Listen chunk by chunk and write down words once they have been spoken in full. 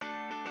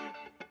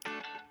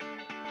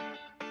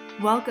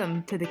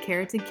Welcome to the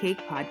Carrots and Cake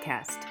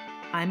podcast.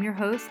 I'm your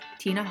host,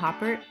 Tina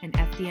Hoppert, an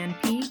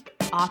FDNP,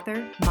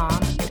 author, mom,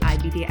 and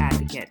IBD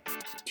advocate.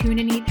 Tune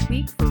in each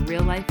week for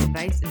real-life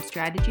advice and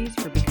strategies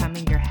for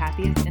becoming your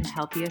happiest and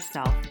healthiest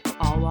self,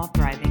 all while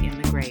thriving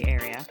in the gray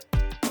area.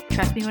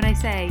 Trust me when I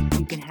say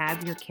you can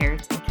have your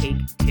carrots and cake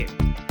too.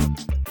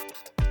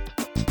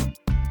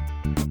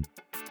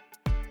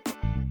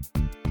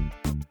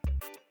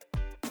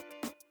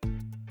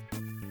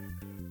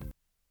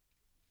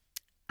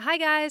 Hi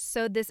guys,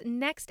 so this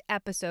next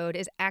episode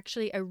is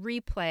actually a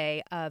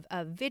replay of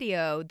a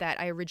video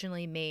that I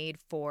originally made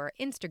for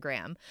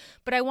Instagram,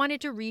 but I wanted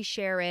to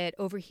reshare it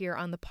over here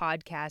on the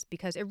podcast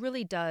because it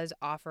really does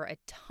offer a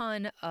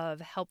ton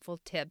of helpful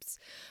tips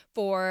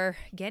for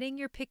getting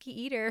your picky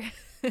eater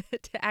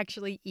to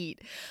actually eat.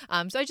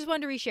 So I just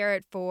wanted to reshare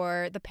it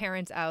for the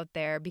parents out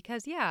there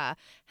because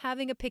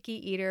having a picky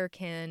eater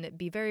can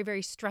be very,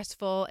 very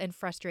stressful and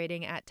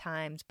frustrating at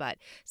times, but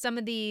some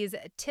of these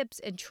tips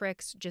and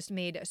tricks just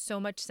made so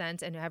much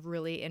sense and have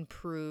really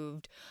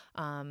improved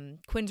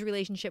Quinn's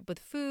relationship with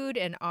food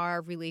and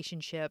our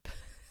relationship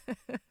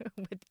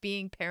with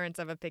being parents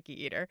of a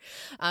picky eater.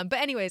 But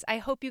anyways, I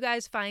hope you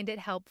guys find it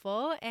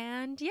helpful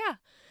and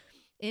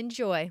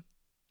enjoy.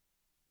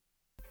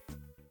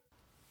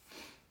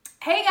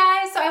 Hey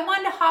guys, so I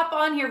wanted to hop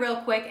on here real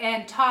quick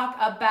and talk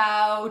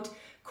about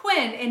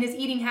Quinn and his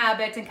eating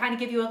habits and kind of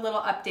give you a little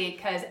update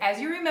because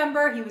as you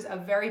remember, he was a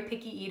very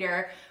picky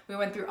eater. We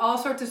went through all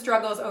sorts of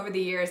struggles over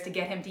the years to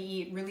get him to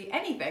eat really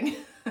anything.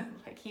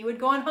 Like he would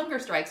go on hunger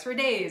strikes for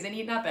days and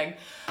eat nothing.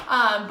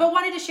 But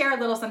wanted to share a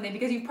little something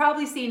because you've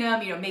probably seen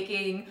him,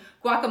 making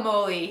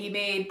guacamole. He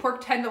made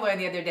pork tenderloin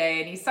the other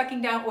day and he's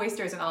sucking down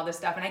oysters and all this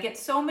stuff. And I get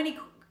so many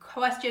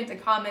questions and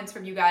comments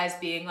from you guys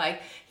being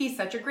like, he's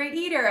such a great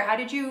eater. How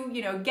did you,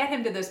 get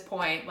him to this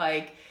point?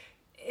 Like,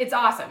 it's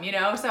awesome,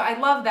 so I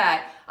love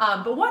that.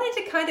 But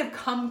wanted to kind of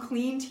come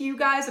clean to you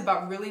guys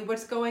about really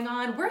what's going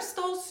on. We're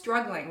still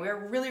struggling.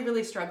 We're really,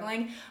 really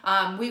struggling.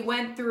 We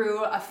went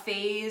through a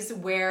phase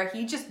where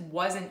he just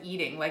wasn't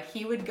eating. Like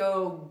he would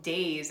go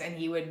days and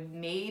he would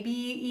maybe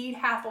eat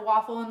half a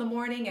waffle in the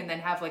morning and then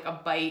have like a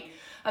bite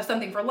of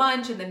something for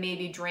lunch and then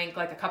maybe drink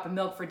like a cup of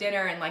milk for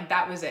dinner. And like,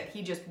 that was it.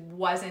 He just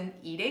wasn't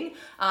eating.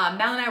 Mal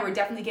and I were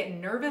definitely getting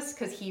nervous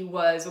because he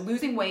was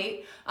losing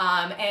weight.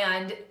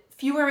 And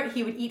he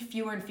would eat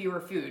fewer and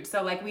fewer foods.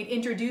 So like we'd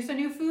introduce a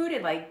new food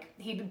and like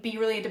he'd be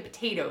really into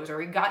potatoes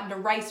or he got into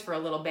rice for a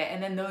little bit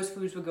and then those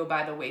foods would go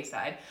by the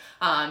wayside.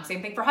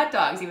 Same thing for hot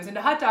dogs. He was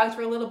into hot dogs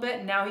for a little bit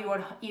and now he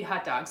would eat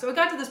hot dogs. So it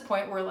got to this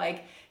point where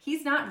like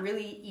he's not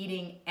really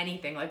eating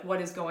anything. Like what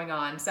is going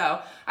on?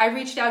 So I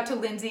reached out to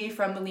Lindsay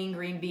from the Lean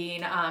Green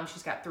Bean.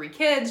 She's got 3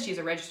 kids. She's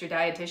a registered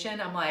dietitian.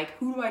 I'm like,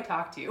 who do I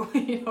talk to?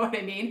 You know what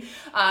I mean?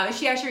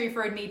 She actually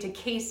referred me to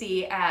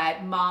Casey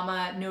at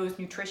Mama Knows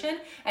Nutrition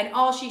and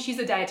she's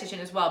a dietitian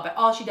as well, but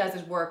all she does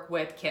is work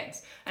with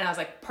kids. And I was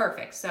like,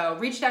 perfect. So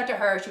reached out to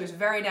her. She was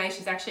very nice.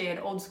 She's actually an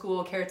old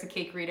school carrots and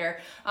cake reader.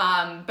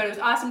 But it was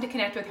awesome to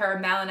connect with her.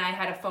 Mal and I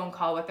had a phone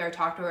call with her,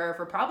 talked to her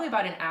for probably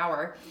about an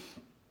hour.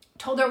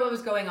 Told her what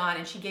was going on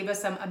and she gave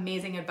us some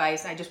amazing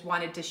advice. I just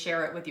wanted to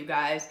share it with you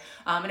guys.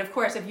 And of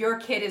course, if your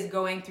kid is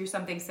going through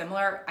something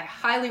similar, I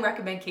highly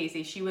recommend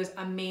Casey. She was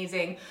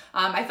amazing.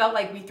 I felt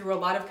like we threw a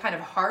lot of kind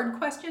of hard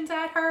questions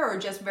at her or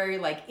just very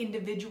like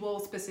individual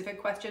specific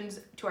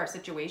questions to our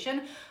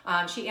situation.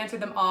 She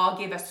answered them all,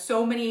 gave us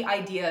so many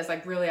ideas.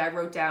 Like really, I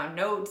wrote down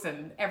notes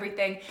and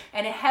everything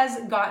and it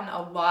has gotten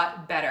a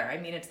lot better. I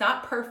mean, it's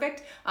not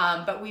perfect,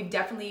 but we've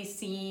definitely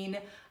seen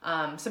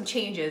some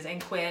changes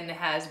and Quinn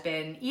has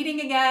been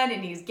eating again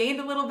and he's gained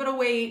a little bit of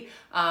weight.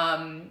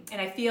 And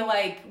I feel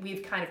like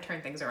we've kind of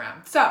turned things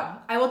around. So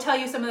I will tell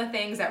you some of the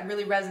things that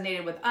really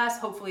resonated with us.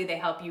 Hopefully they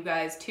help you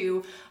guys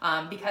too.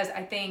 Because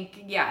I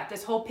think,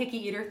 this whole picky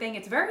eater thing,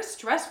 it's very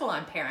stressful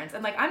on parents.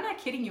 And like, I'm not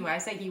kidding you when I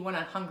say he went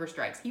on hunger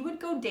strikes. He would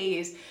go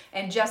days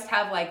and just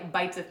have like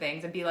bites of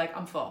things and be like,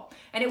 I'm full.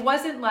 And it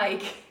wasn't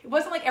like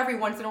every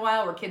once in a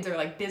while where kids are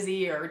like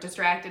busy or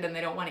distracted and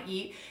they don't want to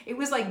eat. It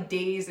was like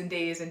days and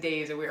days and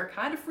days. And we were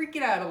kind of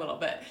freaking out a little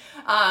bit.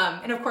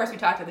 And of course we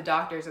talked to the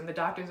doctors and the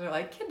doctors are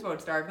like, kids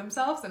won't starve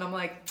themselves. And I'm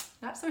like,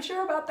 not so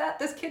sure about that.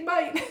 This kid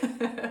might.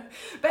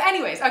 But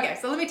anyways, okay.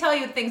 So let me tell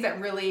you the things that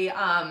really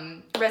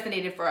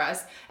resonated for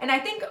us. And I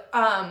think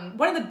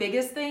one of the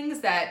biggest things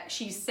that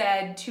she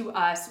said to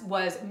us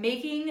was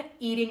making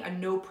eating a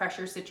no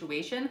pressure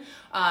situation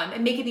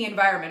and making the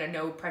environment a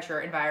no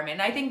pressure environment.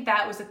 And I think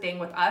that was the thing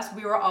with us.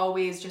 We were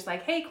always just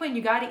like, hey, Quinn,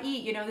 you got to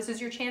eat. This is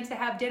your chance to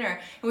have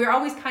dinner. And we were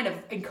always kind of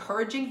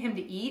encouraging him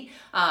to eat.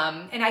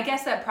 And I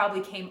guess that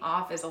probably came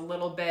off as a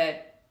little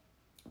bit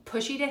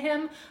pushy to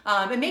him,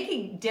 and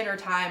making dinner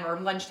time or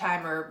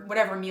lunchtime or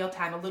whatever meal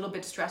time a little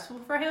bit stressful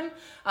for him,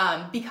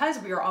 because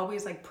we were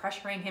always like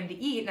pressuring him to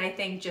eat. And I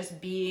think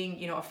just being,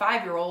 you know, a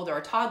 5-year-old or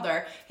a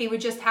toddler, he would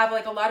just have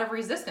like a lot of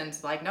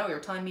resistance. Like, no, you're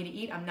telling me to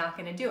eat, I'm not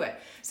going to do it.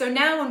 So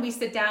now when we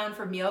sit down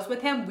for meals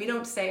with him, we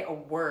don't say a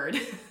word.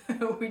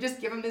 We just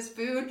give him his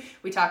food.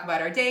 We talk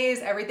about our days,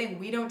 everything.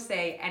 We don't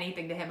say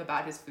anything to him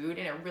about his food.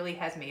 And it really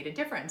has made a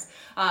difference.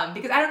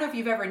 Because I don't know if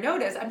you've ever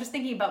noticed, I'm just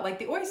thinking about like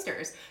the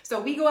oysters.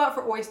 So we go out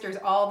for oysters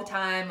all the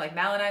time. Like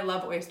Mal and I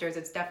love oysters.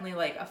 It's definitely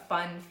like a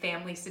fun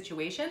family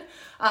situation.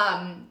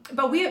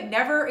 But we have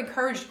never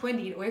encouraged Quinn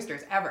to eat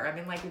oysters ever. I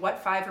mean, like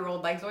what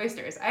 5-year-old likes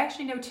oysters? I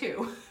actually know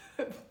 2.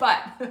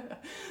 But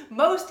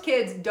most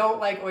kids don't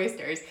like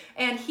oysters,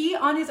 and he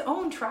on his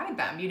own tried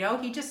them. You know,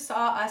 he just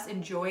saw us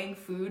enjoying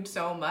food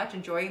so much,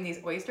 enjoying these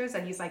oysters,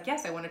 and he's like,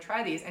 yes, I want to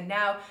try these. And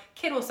now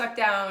kid will suck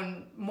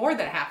down more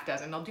than a half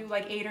dozen. They'll do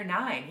like 8 or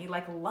 9. He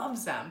like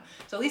loves them.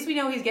 So at least we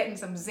know he's getting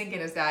some zinc in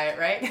his diet,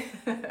 right?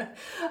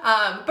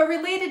 But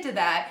related to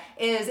that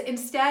is,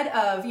 instead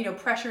of, you know,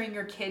 pressuring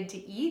your kid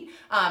to eat,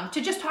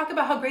 to just talk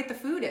about how great the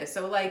food is.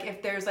 So like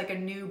if there's like a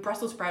new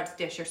Brussels sprouts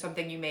dish or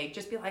something you make,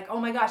 just be like, oh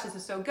my gosh, this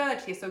is so good. It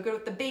tastes so good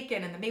with the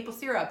bacon and the maple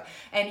syrup.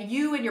 And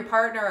you and your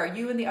partner, or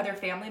you and the other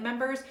family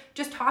members,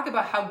 just talk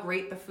about how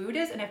great the food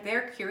is. And if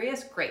they're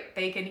curious, great,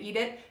 they can eat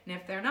it. And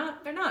if they're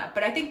not, they're not.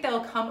 But I think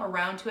they'll come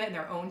around to it in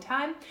their own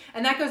time.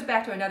 And that goes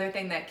back to another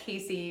thing that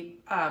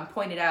Casey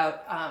pointed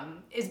out,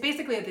 is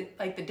basically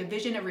the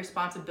division of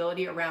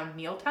responsibility around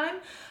mealtime.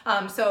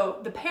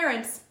 So the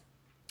parents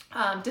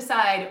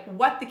decide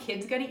what the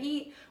kid's going to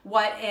eat,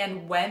 what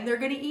and when they're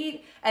going to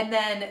eat, and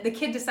then the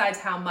kid decides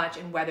how much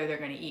and whether they're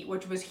going to eat,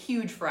 which was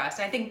huge for us.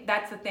 And I think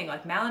that's the thing,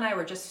 like Mal and I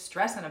were just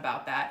stressing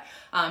about that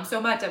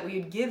so much that we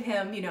would give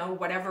him, you know,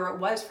 whatever it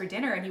was for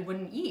dinner and he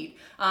wouldn't eat.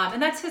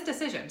 And that's his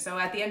decision. So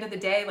at the end of the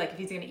day, like if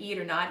he's going to eat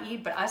or not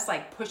eat, but us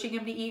like pushing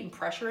him to eat and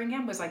pressuring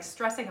him was like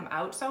stressing him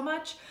out so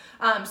much.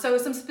 So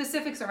some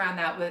specifics around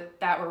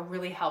that were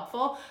really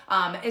helpful,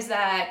 is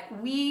that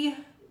we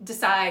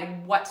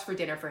decide what's for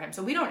dinner for him.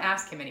 So we don't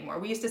ask him anymore.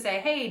 We used to say,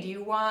 hey, do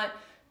you want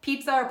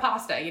pizza or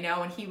pasta, you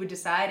know, and he would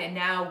decide, and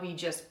now we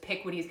just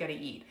pick what he's going to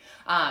eat.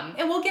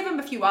 And we'll give him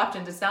a few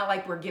options. It's not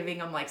like we're giving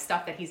him like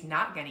stuff that he's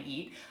not going to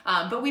eat,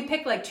 but we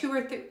pick like 2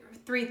 or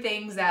 3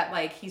 things that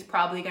like he's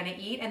probably going to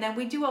eat. And then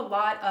we do a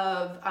lot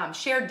of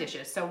shared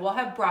dishes. So we'll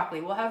have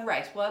broccoli, we'll have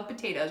rice, we'll have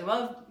potatoes,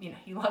 we'll have, you know,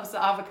 he loves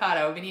the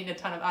avocado. I've been eating a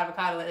ton of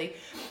avocado lately.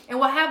 And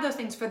we'll have those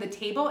things for the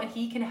table, and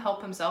he can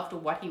help himself to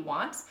what he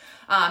wants.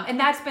 And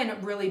that's been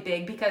really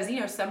big because, you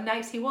know, some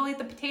nights he will eat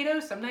the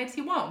potatoes, some nights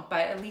he won't,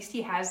 but at least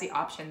he has the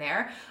option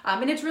there.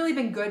 And it's really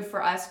been good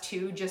for us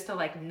too, just to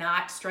like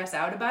not stress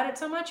out about it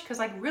so much. Cause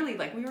like really,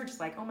 like we were just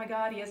like, oh my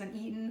God, he hasn't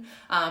eaten.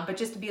 But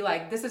just to be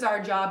like, this is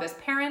our job as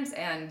parents,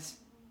 and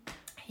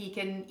he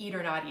can eat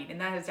or not eat.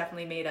 And that has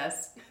definitely made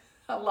us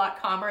a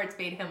lot calmer. It's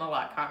made him a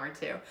lot calmer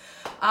too.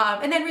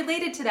 And then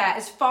related to that,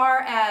 as far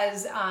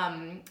as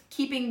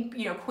keeping,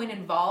 you know, Quinn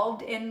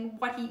involved in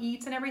what he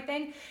eats and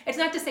everything, it's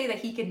not to say that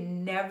he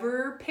can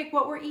never pick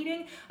what we're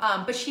eating,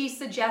 but she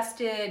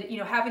suggested, you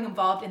know, having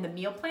involved in the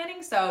meal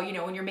planning. So, you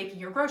know, when you're making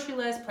your grocery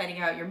list, planning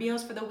out your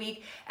meals for the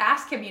week,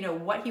 ask him, you know,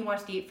 what he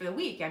wants to eat for the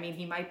week. I mean,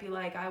 he might be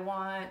like, I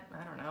want,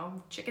 I don't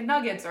know, chicken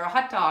nuggets or a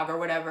hot dog or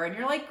whatever. And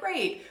you're like,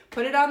 great,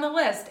 put it on the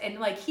list. And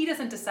like, he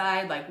doesn't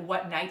decide like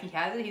what night he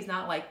has it. He's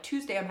not like,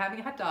 Tuesday I'm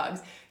having hot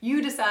dogs.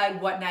 You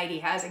decide what night he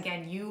has.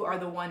 Again, you are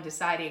the one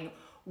deciding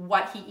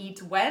what he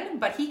eats when,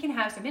 but he can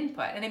have some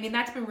input. And I mean,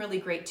 that's been really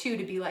great too,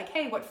 to be like,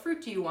 hey, what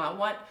fruit do you want?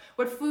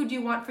 What food do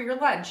you want for your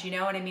lunch? You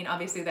know, and I mean,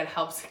 obviously that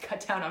helps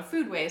cut down on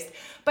food waste,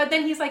 but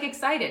then he's like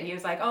excited. He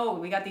was like, oh,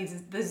 we got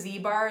the Z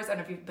bars, I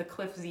don't know if the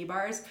Cliff Z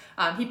bars.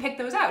 He picked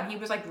those out and he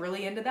was like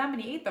really into them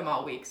and he ate them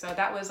all week. So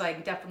that was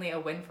like definitely a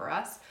win for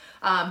us.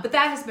 But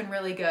that has been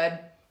really good.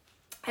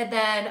 And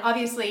then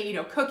obviously, you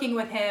know, cooking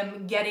with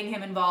him, getting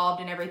him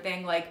involved in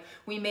everything. Like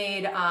we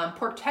made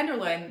pork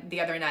tenderloin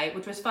the other night,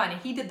 which was fun. And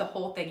he did the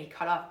whole thing. He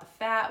cut off the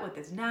fat with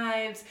his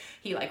knives.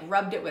 He like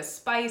rubbed it with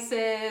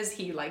spices.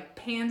 He like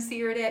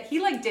pan-seared it. He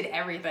like did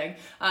everything.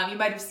 You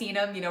might have seen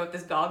him, you know, with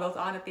his goggles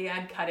on at the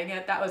end, cutting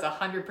it. That was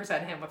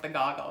 100% him with the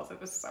goggles. It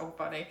was so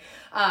funny.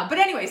 But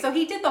anyway, so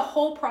he did the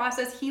whole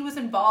process. He was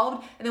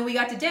involved. And then we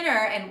got to dinner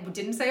and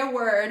didn't say a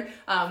word.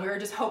 We were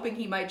just hoping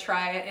he might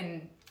try it,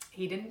 and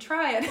he didn't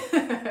try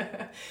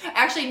it.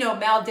 Actually, no,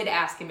 Mal did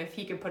ask him if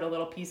he could put a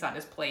little piece on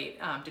his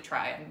plate to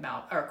try it. And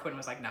Quinn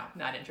was like, no,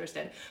 not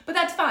interested. But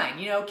that's fine.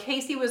 You know,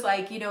 Casey was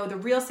like, you know, the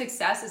real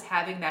success is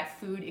having that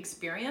food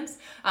experience.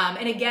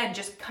 And again,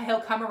 just he'll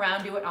come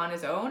around, do it on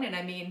his own. And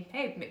I mean,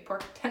 hey,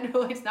 pork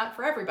tenderloin's not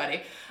for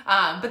everybody.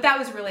 But that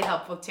was really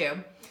helpful too.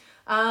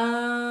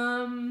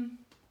 Trying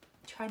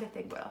to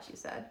think what else you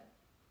said.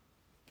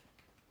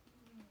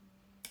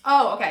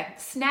 Oh, okay.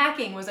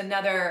 Snacking was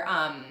another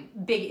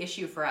big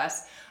issue for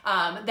us.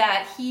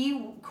 That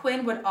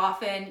Quinn would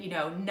often, you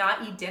know,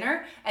 not eat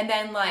dinner and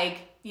then like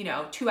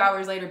 2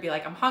 hours later be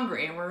like, I'm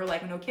hungry. And we're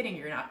like, no kidding,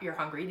 you're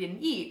hungry, you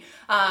didn't eat.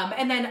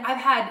 And then I've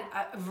had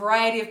a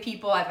variety of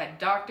people, I've had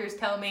doctors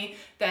tell me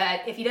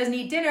that if he doesn't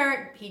eat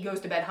dinner, he goes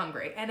to bed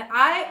hungry. And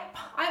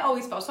I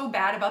always felt so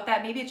bad about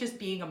that. Maybe it's just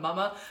being a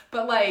mama,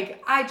 but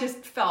like, I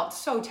just felt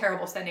so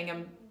terrible sending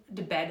him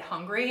to bed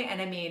hungry.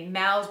 And I mean,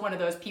 Mal's one of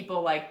those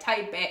people like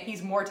type A,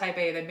 he's more type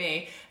A than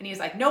me. And he's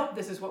like, nope,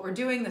 this is what we're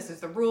doing. This is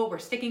the rule. We're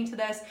sticking to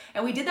this.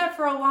 And we did that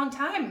for a long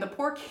time. The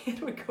poor kid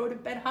would go to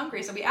bed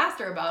hungry. So we asked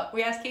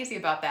Casey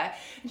about that.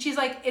 And she's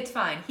like, it's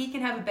fine. He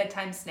can have a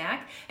bedtime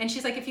snack. And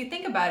she's like, if you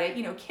think about it,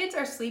 kids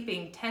are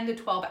sleeping 10 to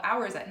 12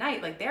 hours at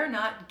night. Like they're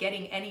not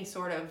getting any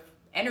sort of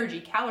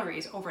energy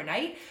calories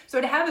overnight.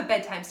 So to have a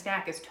bedtime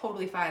snack is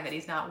totally fine, that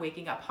he's not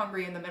waking up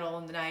hungry in the middle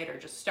of the night or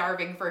just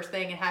starving first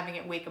thing and having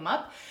it wake him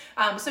up.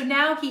 So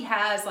now he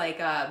has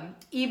like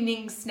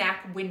evening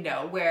snack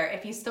window where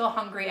if he's still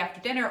hungry after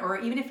dinner, or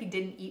even if he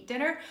didn't eat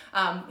dinner,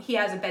 he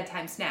has a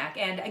bedtime snack.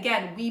 And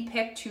again, we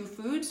pick 2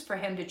 foods for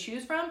him to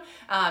choose from,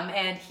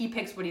 and he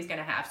picks what he's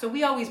gonna have. So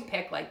we always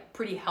pick like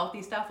pretty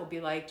healthy stuff. We'll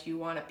be like, do you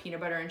want a peanut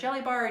butter and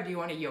jelly bar or do you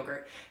want a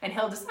yogurt? And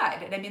he'll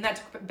decide. And I mean,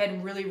 that's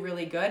been really,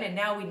 really good. And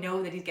now we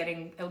know that he's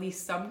getting at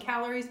least some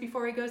calories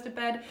before he goes to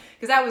bed,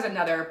 because that was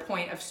another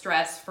point of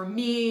stress for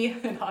me,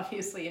 and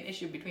obviously an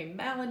issue between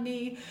Mal and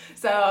me.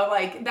 So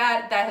like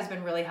that has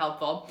been really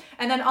helpful.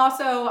 And then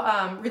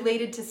also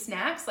related to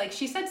snacks, like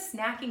she said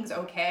snacking's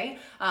okay,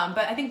 but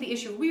I think the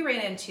issue we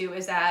ran into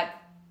is that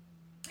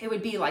it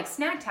would be like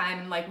snack time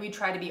and like we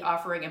try to be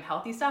offering him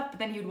healthy stuff, but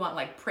then he'd want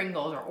like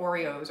Pringles or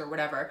Oreos or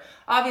whatever.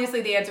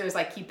 Obviously the answer is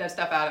like, keep that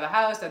stuff out of the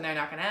house and they're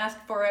not gonna ask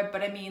for it.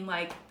 But I mean,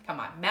 like, come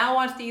on, Mal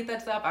wants to eat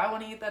that stuff, I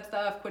wanna eat that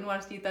stuff, Quinn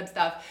wants to eat that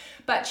stuff.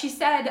 But she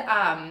said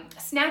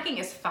snacking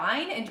is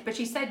fine, but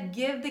she said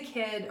give the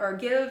kid, or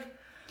give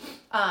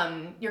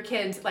your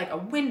kids like a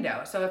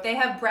window. So if they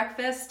have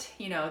breakfast,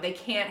 they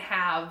can't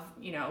have,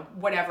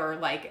 whatever,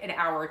 like an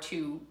hour or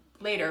 2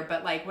 later,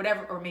 but like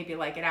whatever, or maybe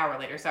like an hour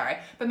later, sorry,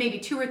 but maybe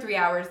 2 or 3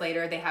 hours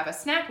later, they have a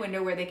snack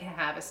window where they can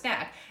have a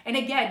snack. And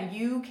again,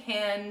 you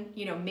can,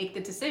 make the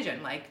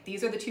decision, like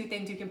these are the 2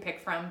 things you can pick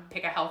from,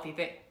 pick a healthy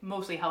thing,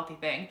 mostly healthy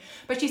thing.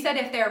 But she said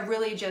if they're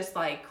really just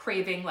like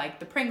craving like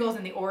the Pringles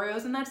and the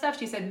Oreos and that stuff,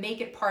 she said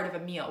make it part of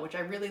a meal, which I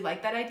really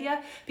like that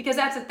idea, because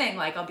that's the thing,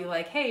 like I'll be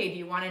like, hey, do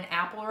you want an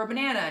apple or a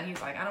banana? And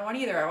he's like, I don't want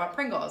either, I want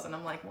Pringles. And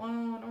I'm like, well,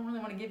 I don't really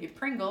want to give you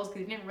Pringles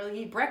because you didn't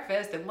really eat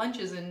breakfast and lunch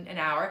is in an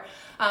hour.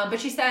 But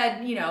she said,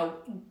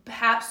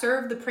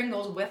 serve the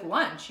Pringles with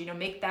lunch,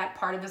 make that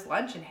part of his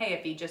lunch. And hey,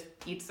 if he just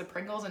eats the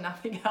Pringles and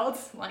nothing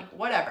else, like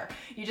whatever,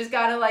 you just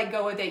gotta like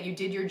go with it. You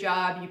did your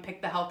job, you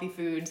picked the healthy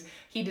foods,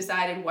 he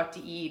decided what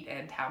to eat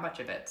and how much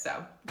of it.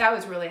 So that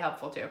was really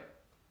helpful too.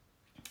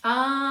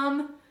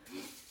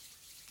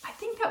 I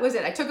think that was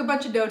it. I took a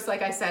bunch of notes,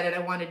 like I said, and I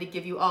wanted to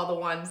give you all the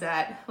ones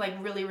that like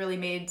really, really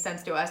made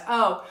sense to us.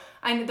 Oh,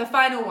 and the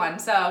final one.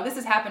 So this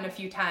has happened a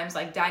few times,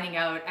 like dining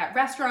out at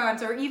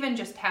restaurants or even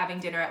just having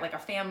dinner at like a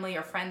family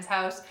or friend's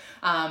house.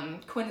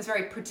 Quinn is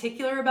very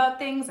particular about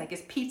things, like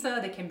his pizza,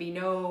 there can be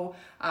no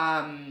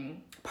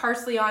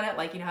parsley on it,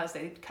 like how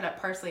they cut up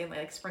parsley and they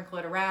like sprinkle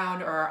it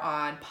around, or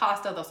on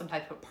pasta they'll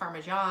sometimes put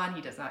Parmesan.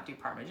 He does not do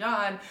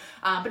Parmesan.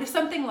 But if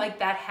something like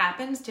that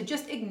happens, to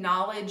just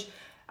acknowledge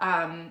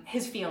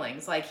his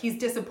feelings, like he's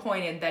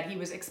disappointed that he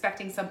was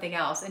expecting something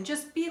else, and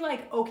just be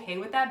like okay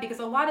with that, because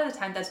a lot of the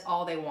time that's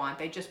all they want.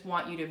 They just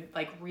want you to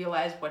like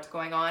realize what's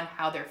going on,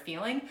 how they're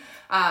feeling.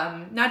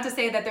 Not to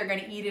say that they're going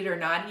to eat it or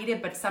not eat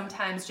it, but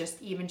sometimes just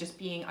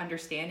being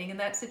understanding in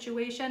that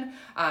situation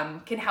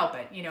can help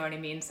it, you know what I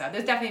mean? So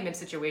there's definitely been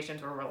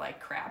situations where we're like,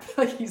 crap,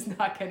 like he's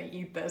not going to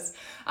eat this.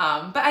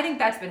 But I think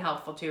that's been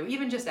helpful too,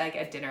 even just like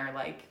at dinner,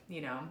 like,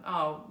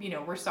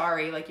 we're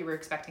sorry, like you were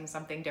expecting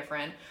something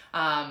different.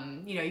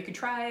 You could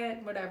try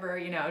it, whatever,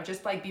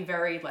 just like be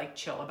very like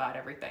chill about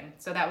everything.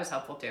 So that was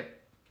helpful too.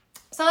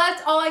 So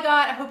that's all I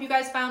got. I hope you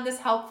guys found this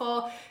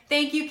helpful.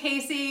 Thank you,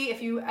 Casey,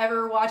 if you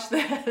ever watch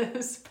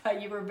this,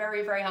 but you were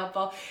very, very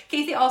helpful.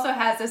 Casey also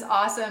has this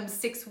awesome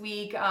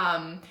 6-week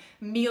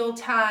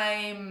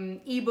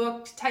mealtime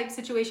ebook type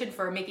situation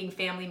for making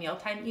family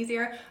mealtime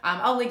easier.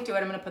 I'll link to it.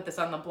 I'm going to put this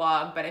on the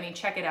blog, but I mean,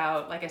 check it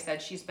out. Like I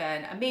said, she's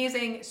been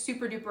amazing,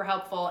 super duper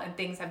helpful, and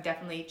things have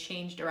definitely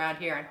changed around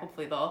here, and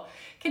hopefully they'll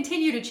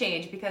continue to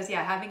change, because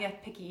yeah, having a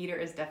picky eater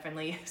is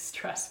definitely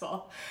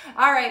stressful.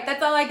 All right,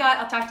 that's all I got.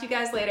 I'll talk to you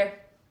guys later.